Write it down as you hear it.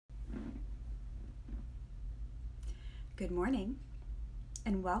Good morning,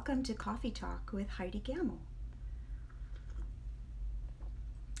 and welcome to Coffee Talk with Heidi Gamble.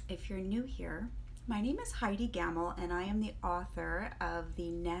 If you're new here, my name is Heidi Gamble, and I am the author of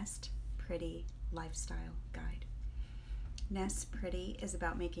the Nest Pretty Lifestyle Guide. Nest Pretty is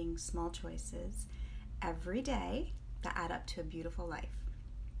about making small choices every day that add up to a beautiful life.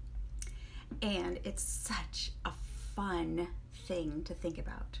 And it's such a fun thing to think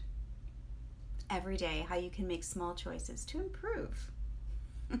about. Every day, how you can make small choices to improve,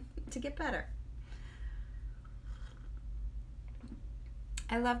 to get better.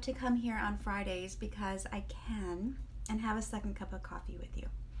 I love to come here on Fridays because I can and have a second cup of coffee with you.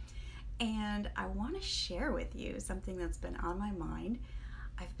 And I want to share with you something that's been on my mind.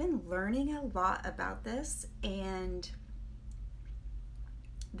 I've been learning a lot about this, and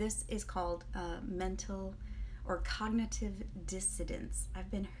this is called mental or cognitive dissonance.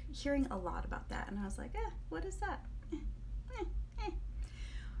 I've been hearing a lot about that, and I was like, what is that?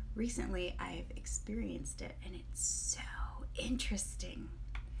 Recently, I've experienced it, and it's so interesting.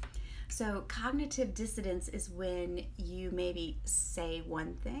 So cognitive dissonance is when you maybe say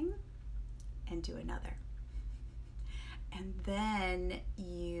one thing and do another. And then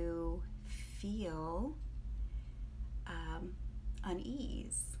you feel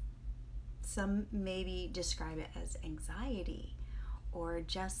unease. Some maybe describe it as anxiety or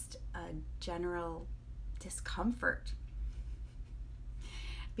just a general discomfort.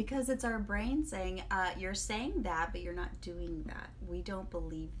 Because it's our brain saying, you're saying that, but you're not doing that. We don't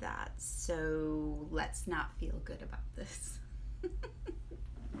believe that, so let's not feel good about this.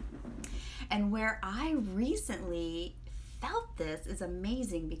 And where I recently felt this is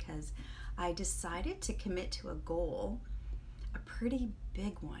amazing because I decided to commit to a goal, a pretty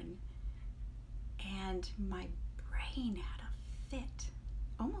big one, and my brain had a fit,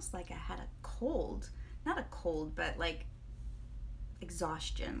 almost like I had a cold. Not a cold, but like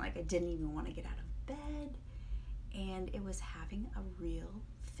exhaustion, like I didn't even want to get out of bed, and it was having a real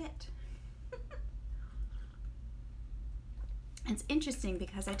fit. It's interesting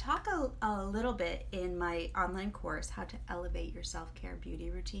because I talk a little bit in my online course, How to Elevate Your Self-Care Beauty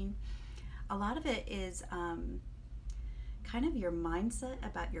Routine. A lot of it is kind of your mindset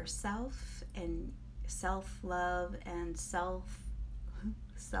about yourself and self-love and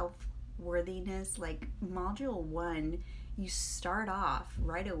self-worthiness. Like module 1, you start off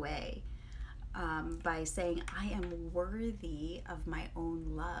right away by saying, I am worthy of my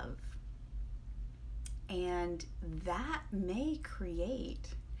own love. And that may create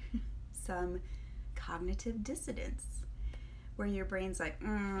some cognitive dissonance where your brain's like,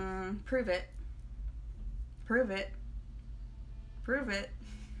 prove it, prove it, prove it.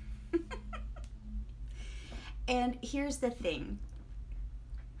 And here's the thing.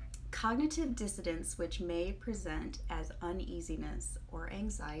 Cognitive dissonance, which may present as uneasiness or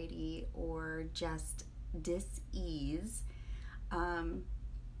anxiety or just dis-ease,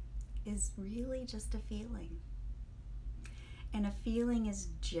 is really just a feeling. And a feeling is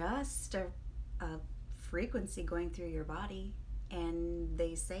just a frequency going through your body, and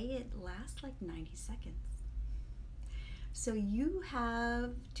they say it lasts like 90 seconds. So you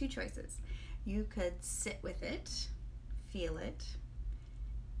have two choices. You could sit with it, feel it,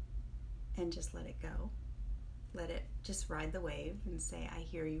 and just let it go. Let it just ride the wave and say, I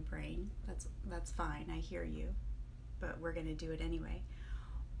hear you, brain. That's fine, I hear you, but we're gonna do it anyway.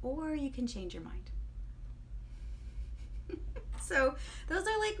 Or you can change your mind. So those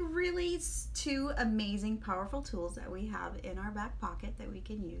are like really two amazing, powerful tools that we have in our back pocket that we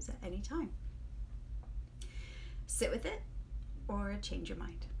can use at any time. Sit with it or change your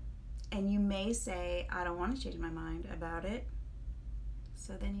mind. And you may say, I don't want to change my mind about it.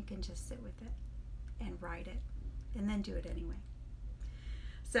 So then you can just sit with it and ride it and then do it anyway.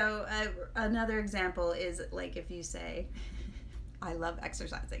 So another example is like if you say, I love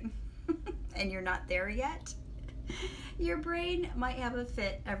exercising and you're not there yet, your brain might have a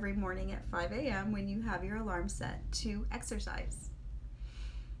fit every morning at 5 a.m. when you have your alarm set to exercise.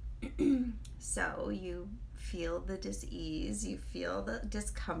 So you feel the dis-ease, you feel the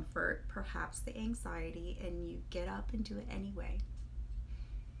discomfort, perhaps the anxiety, and you get up and do it anyway.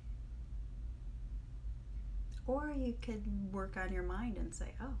 Or you could work on your mind and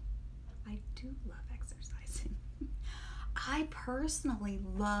say, oh, I do love exercising. I personally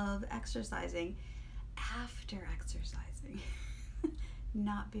love exercising after exercising,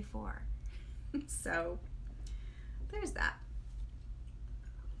 not before. So there's that.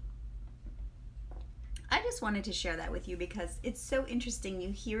 I just wanted to share that with you because it's so interesting.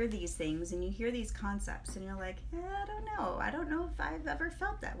 You hear these things and you hear these concepts and you're like, I don't know. I don't know if I've ever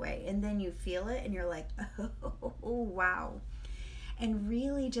felt that way. And then you feel it and you're like, oh, wow. And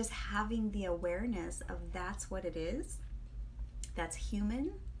really just having the awareness of that's what it is. That's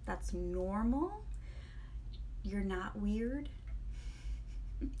human. That's normal. You're not weird.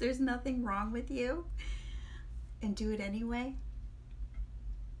 There's nothing wrong with you. And do it anyway.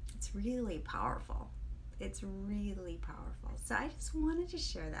 It's really powerful. It's really powerful. So I just wanted to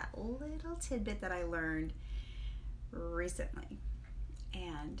share that little tidbit that I learned recently.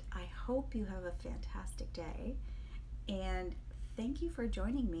 And I hope you have a fantastic day. And thank you for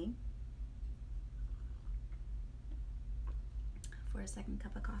joining me for a second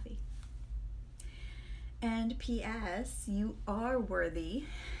cup of coffee. And P.S. you are worthy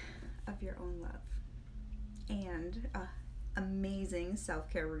of your own love and amazing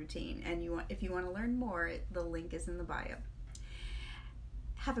self-care routine. And if you want to learn more, the link is in the bio.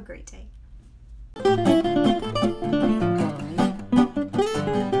 Have a great day.